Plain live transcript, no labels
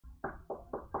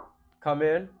Come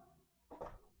in.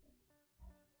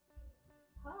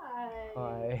 Hi.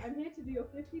 Hi. I'm here to do your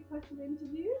 50-question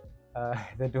interview.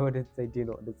 The door did say do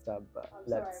not disturb, but I'm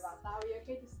let's. sorry about that. Are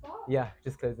we okay to start? Yeah,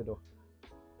 just close the door.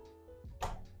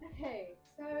 Okay,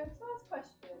 so first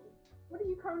question. What are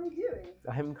you currently doing?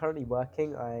 I'm currently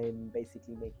working. I'm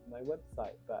basically making my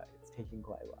website, but it's taking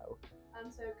quite a while.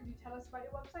 And so could you tell us about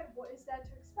your website? What is there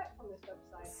to expect from this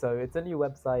website? So it's a new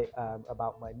website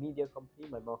about my media company,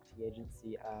 my marketing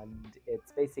agency, and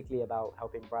it's basically about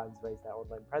helping brands raise their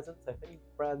online presence. So if any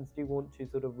brands do want to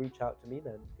sort of reach out to me,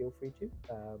 then feel free to.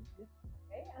 Yeah.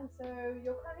 Okay, and so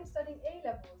you're currently studying A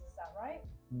levels, is that right?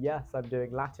 Yes, I'm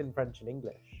doing Latin, French, and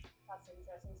English. That's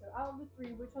interesting. So out of the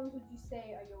three, which ones would you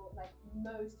say are your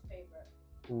most favorite?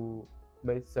 Ooh,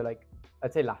 I'd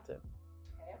say Latin.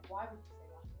 Okay, why would you say that?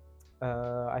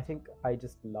 I think I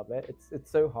just love it.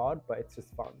 It's so hard, but it's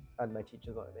just fun, and my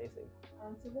teachers are amazing.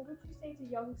 So what would you say to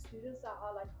young students that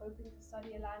are hoping to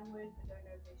study a language but don't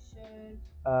know if they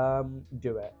should?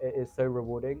 Do it. It is so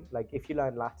rewarding. Like if you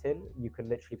learn Latin, you can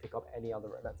literally pick up any other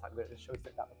Romance language. Shall we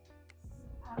sit down?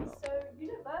 So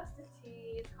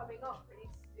university is coming up pretty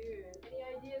soon. Any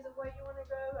ideas of where you want to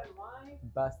go and why?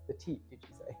 Burst the teeth, did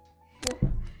you say?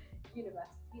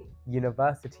 University.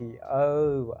 University.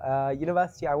 Oh,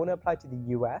 university. I want to apply to the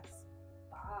US,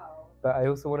 Wow. but I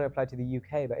also want to apply to the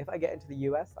UK. But if I get into the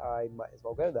US, I might as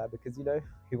well go there because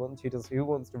who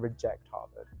wants to reject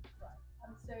Harvard? Right.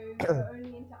 And so you're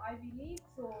only into Ivy Leagues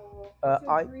or what's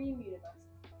your dream university?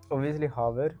 Obviously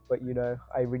Harvard, but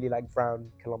I really like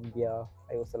Brown, Columbia.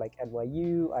 I also like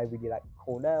NYU. I really like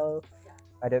Cornell. Yeah.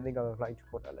 I don't think I'm applying to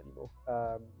Cornell anymore.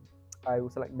 I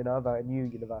also like Minerva, a new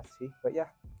university. But yeah.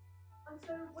 And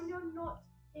so when you're not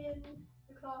in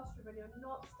the classroom and you're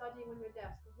not studying on your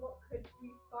desk, what could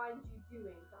we find you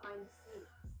doing behind the scenes?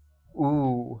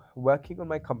 Ooh, working on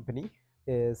my company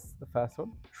is the first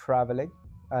one. Traveling.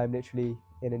 I'm literally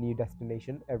in a new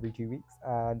destination every 2 weeks,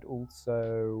 and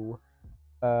also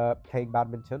playing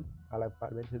badminton. I love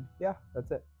badminton. Yeah, that's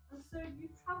it. And so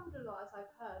you've travelled a lot, as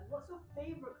I've heard. What's your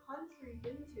favourite country you've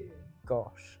been to?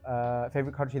 Gosh,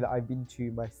 favorite country that I've been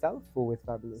to myself or with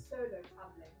family? Solo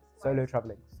travelling. Solo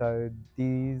traveling. So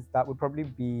that would probably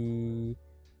be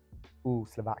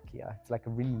Slovakia. It's like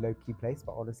a really low key place,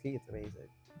 but honestly, it's amazing.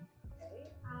 Okay,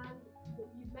 and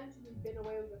you've mentioned you've been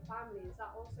away with your family. Is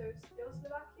that also still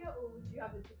Slovakia, or would you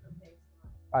have a different place?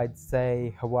 I'd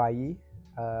say Hawaii,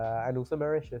 and also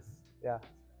Mauritius. Yeah.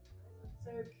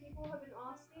 So people have been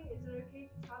asking, is it okay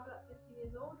to travel at 15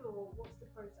 years old, or what's the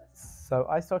process? So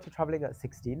I started traveling at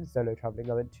 16, solo traveling.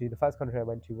 The first country I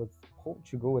went to was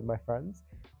Portugal with my friends.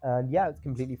 And yeah, it's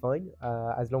completely fine.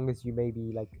 As long as you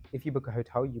if you book a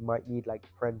hotel, you might need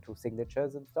parental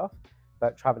signatures and stuff.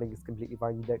 But traveling is completely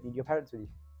fine. You don't need your parents with you.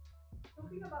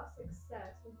 Talking about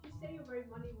success, would you say you're very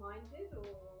money-minded, or?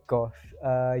 Gosh,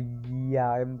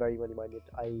 yeah, I'm very money-minded.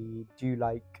 I do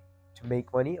like to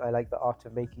make money. I like the art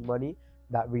of making money.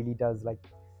 That really does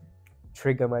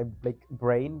trigger my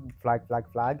brain, flag,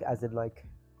 as in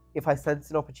if I sense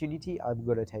an opportunity, I'm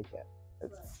gonna take it.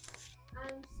 Right.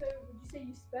 And so would you say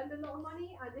you spend a lot of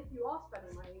money, and if you are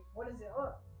spending money, what is it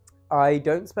on? I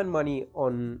don't spend money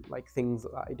on things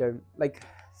that I don't like.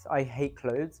 I hate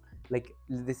clothes.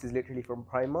 This is literally from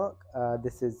Primark.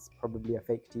 This is probably a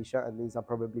fake t-shirt, and these are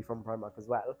probably from Primark as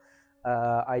well.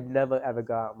 I'd never ever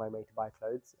go out of my way to buy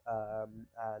clothes,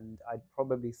 and I'd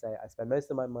probably say I spend most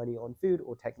of my money on food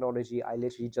or technology. I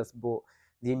literally just bought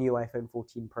the new iPhone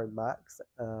 14 Pro Max,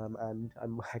 and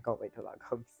I can't wait till that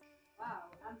comes. Wow,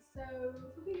 and so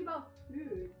talking about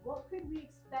food, what could we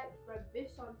expect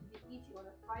Revishaan to be eating on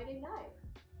a Friday night?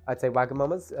 I'd say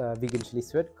Wagamama's, vegan chili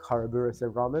squid,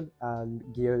 Karaburuso ramen, and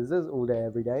gyozas all day,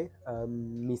 every day,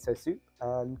 miso soup,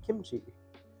 and kimchi.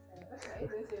 Okay,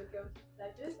 those are your guilty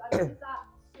pleasures. And is that,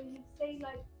 so you'd say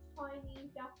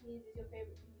Chinese, Japanese is your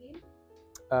favorite cuisine?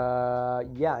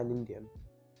 Yeah, and Indian,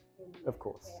 of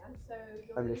course. Okay, and so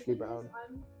I'm literally brown.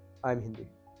 I'm Hindu.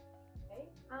 Okay,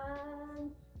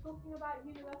 and talking about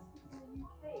universities in the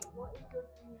UK, what is your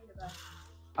dream university?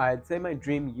 I'd say my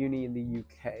dream uni in the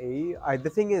UK. The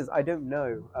thing is, I don't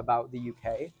know about the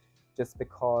UK, just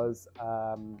because,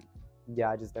 I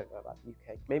just don't know about the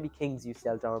UK. Maybe King's,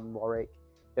 UCL, Durham, Warwick.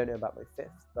 Don't know about my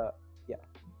fifth, but yeah.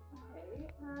 Okay,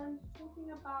 and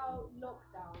talking about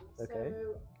lockdown. Okay.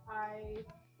 So I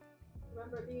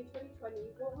remember it being 2020.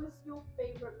 What was your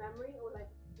favorite memory, or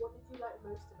what did you like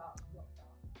most about lockdown?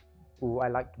 Ooh, I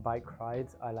liked bike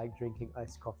rides. I like drinking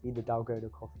iced coffee, the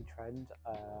Dalgona coffee trend.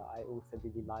 I also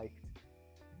really liked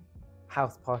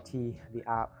House Party, the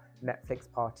app,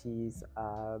 Netflix parties,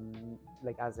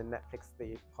 as in Netflix,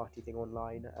 the party thing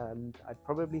online. And I'd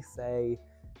probably say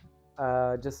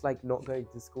Just like not going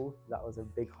to school, that was a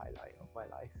big highlight of my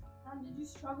life. And did you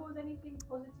struggle with anything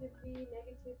positively,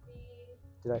 negatively?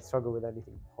 Did I struggle with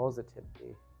anything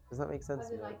positively? Does that make sense?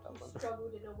 As in, No, like, it you doesn't.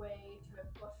 struggled in a way to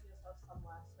have gotten yourself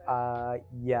somewhere. So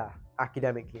Yeah,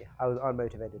 academically, I was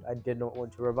unmotivated. I did not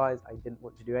want to revise. I didn't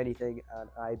want to do anything, and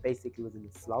I basically was in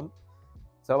a slump.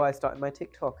 So I started my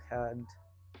TikTok, and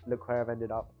look where I've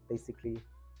ended up. Basically,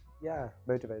 yeah,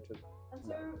 motivated. And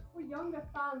so, for younger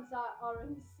fans that are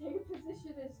in the same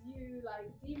position as you, like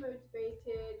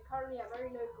demotivated, currently at very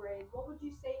low grades, what would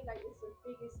you say like is the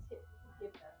biggest tip you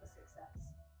could give them for success?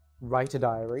 Write a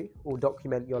diary or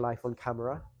document your life on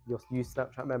camera. Use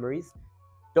Snapchat memories.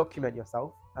 Document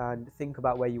yourself and think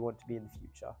about where you want to be in the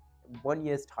future. In 1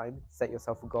 year's time, set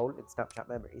yourself a goal in Snapchat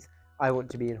memories. I want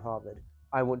to be in Harvard.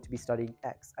 I want to be studying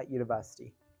X at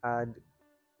university. And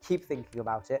keep thinking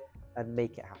about it and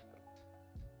make it happen.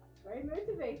 Very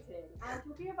motivating. And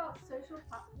talking about social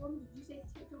platforms, would you say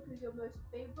TikTok is your most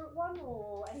favorite one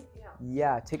or anything else?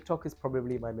 Yeah, TikTok is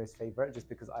probably my most favorite just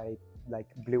because I like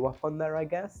blew up on there, I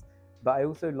guess. But I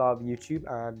also love YouTube,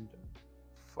 and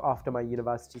after my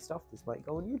university stuff, this might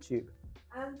go on YouTube.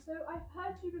 And so I've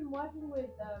heard you've been working with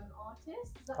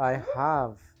artists. Is that I true?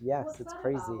 have, yes, What's it's that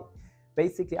crazy. about?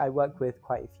 Basically, I work with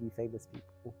quite a few famous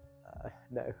people.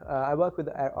 I work with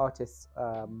artists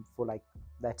for like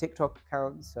their TikTok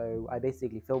accounts. So I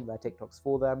basically film their TikToks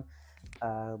for them.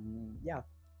 Yeah.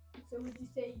 So would you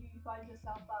say you find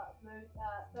yourself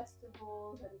at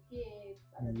festivals and gigs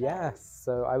and events? Yes.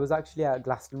 So I was actually at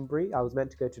Glastonbury. I was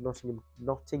meant to go to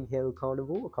Notting Hill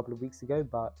Carnival a couple of weeks ago,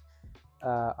 but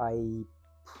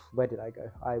where did I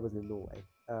go? I was in Norway.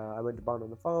 I went to Barn on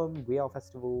the Farm, We Are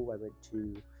Festival. I went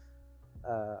to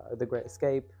The Great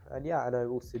Escape, and yeah, and I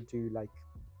also do like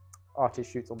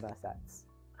artist shoots on their sets.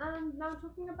 And now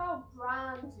talking about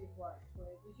brands you've worked with,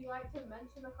 would you like to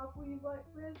mention a couple you've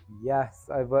worked with? Yes,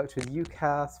 I've worked with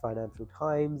UCAS, Financial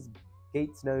Times,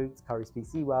 Gates Notes, Currys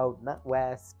PC World,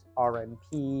 NatWest,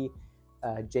 RMP,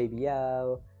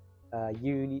 JBL,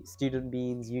 Student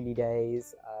Beans, Uni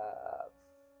Days.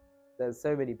 There's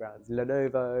so many brands.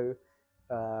 Lenovo.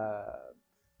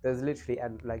 There's literally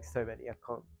like so many. I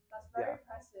can't. That's very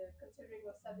impressive considering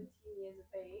you're 17 years of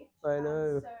age. I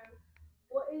know. So,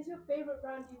 what is your favorite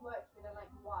brand you worked with and like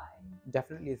why?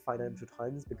 Definitely Financial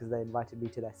Times, because they invited me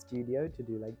to their studio to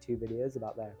do like 2 videos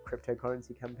about their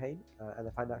cryptocurrency campaign and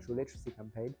the financial literacy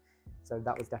campaign. So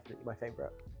that was definitely my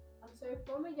favorite. And so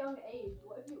from a young age,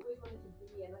 what have you always wanted to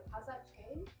be, and like has that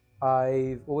changed?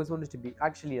 I've always wanted to be,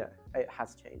 actually no, it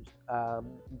has changed.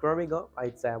 Growing up,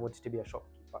 I'd say I wanted to be a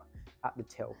shopkeeper at the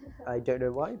till. I don't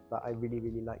know why, but I really,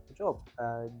 really liked the job,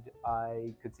 and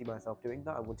I could see myself doing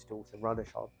that. I wanted to also run a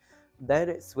shop. Then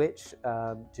it switched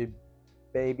to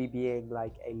maybe being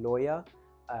like a lawyer,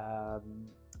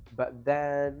 but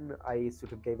then I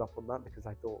sort of gave up on that because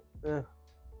I thought,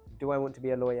 do I want to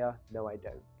be a lawyer? No, I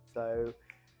don't. So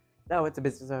now it's a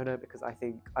business owner because I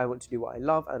think I want to do what I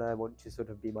love and I want to sort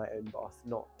of be my own boss,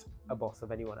 not a boss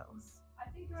of anyone else. I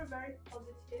think you're a very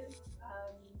positive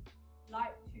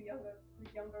light to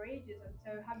younger ages. And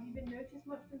so have you been noticed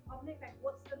much in public? Like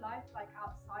what's the life like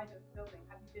outside of filming?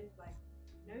 Have you been like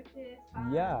noticed?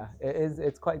 Fans? Yeah, it is.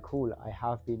 It's quite cool. I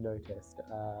have been noticed.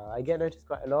 I get noticed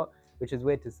quite a lot, which is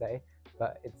weird to say,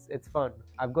 but it's fun.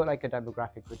 I've got like a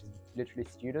demographic which is literally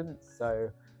students, so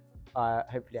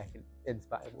hopefully I can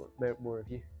inspire more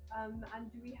of you. And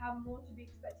do we have more to be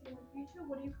expecting in the future?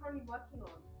 What are you currently working on?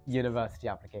 University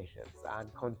applications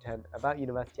and content about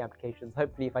university applications.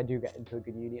 Hopefully, if I do get into a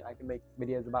good uni, I can make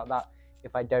videos about that.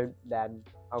 If I don't, then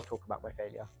I'll talk about my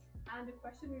failure. And a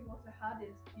question we've also had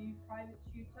is, do you private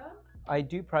tutor? I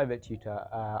do private tutor.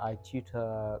 I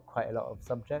tutor quite a lot of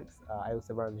subjects. I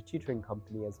also run a tutoring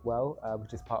company as well,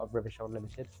 which is part of Revishaan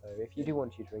Limited. So if you do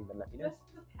want tutoring, then let me know. Just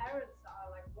for parents that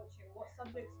are like watching, what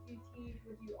subjects do you teach?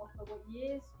 What do you offer? What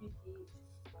years do you teach?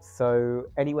 So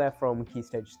anywhere from Key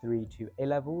Stage 3 to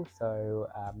A-level, so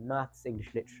maths,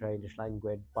 English literature, English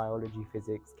language, biology,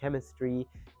 physics, chemistry,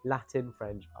 Latin,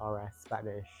 French, RS,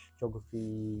 Spanish,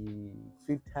 geography,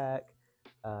 food tech,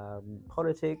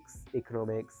 politics,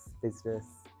 economics, business,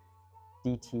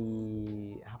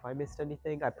 DT. Have I missed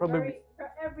anything? I probably... For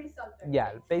every subject.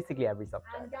 Yeah, basically every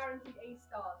subject. And guaranteed A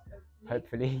stars,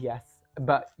 hopefully, yes.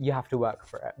 But you have to work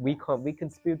for it. We can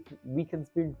spoon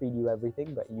feed you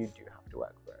everything, but you do have to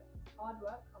work for it. Hard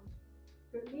work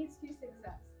leads to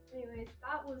success. Anyways,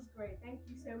 that was great. Thank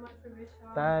you so much,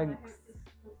 Revishaan. Thanks. I hope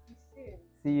to talk to you soon.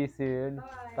 See you soon.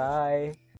 Bye. Bye.